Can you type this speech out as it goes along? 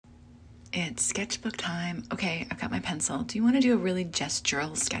It's sketchbook time. Okay, I've got my pencil. Do you want to do a really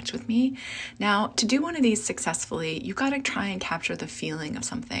gestural sketch with me? Now, to do one of these successfully, you got to try and capture the feeling of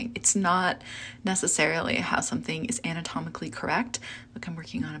something. It's not necessarily how something is anatomically correct. Look, I'm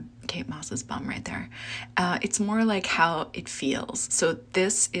working on Kate Moss's bum right there. It's more like how it feels. So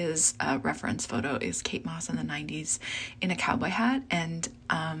this is a reference photo, is Kate Moss in the 90s in a cowboy hat. And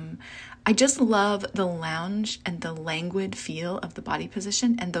I just love the lounge and the languid feel of the body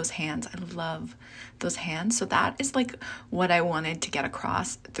position and those hands. I love those hands. So that is like what I wanted to get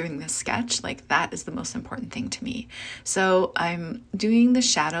across through this sketch. Like that is the most important thing to me. So I'm doing the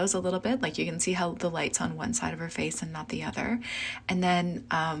shadows a little bit. Like you can see how the light's on one side of her face and not the other. And then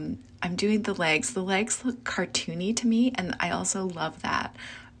I'm doing the legs. The legs look cartoony to me, and I also love that.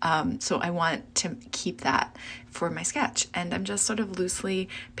 So I want to keep that for my sketch, and I'm just sort of loosely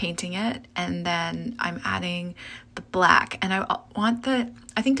painting it, and then I'm adding the black. And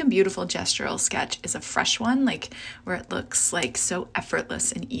I think a beautiful gestural sketch is a fresh one, like where it looks like so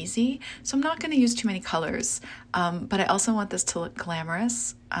effortless and easy. So I'm not going to use too many colors, but I also want this to look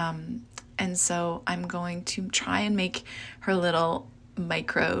glamorous. And so I'm going to try and make her little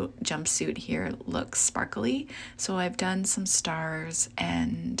micro jumpsuit here looks sparkly. So I've done some stars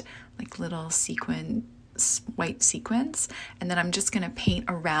and like little white sequins, and then I'm just going to paint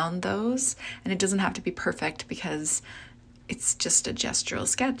around those. And it doesn't have to be perfect because it's just a gestural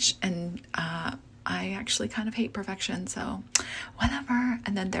sketch, and I actually kind of hate perfection, so whatever.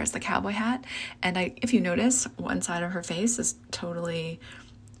 And then there's the cowboy hat, and if you notice, one side of her face is totally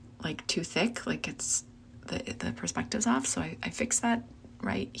like too thick, like it's the perspective's off, so I fixed that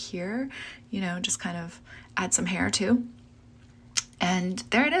right here, just kind of add some hair too. And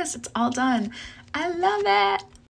there it is, it's all done. I love it.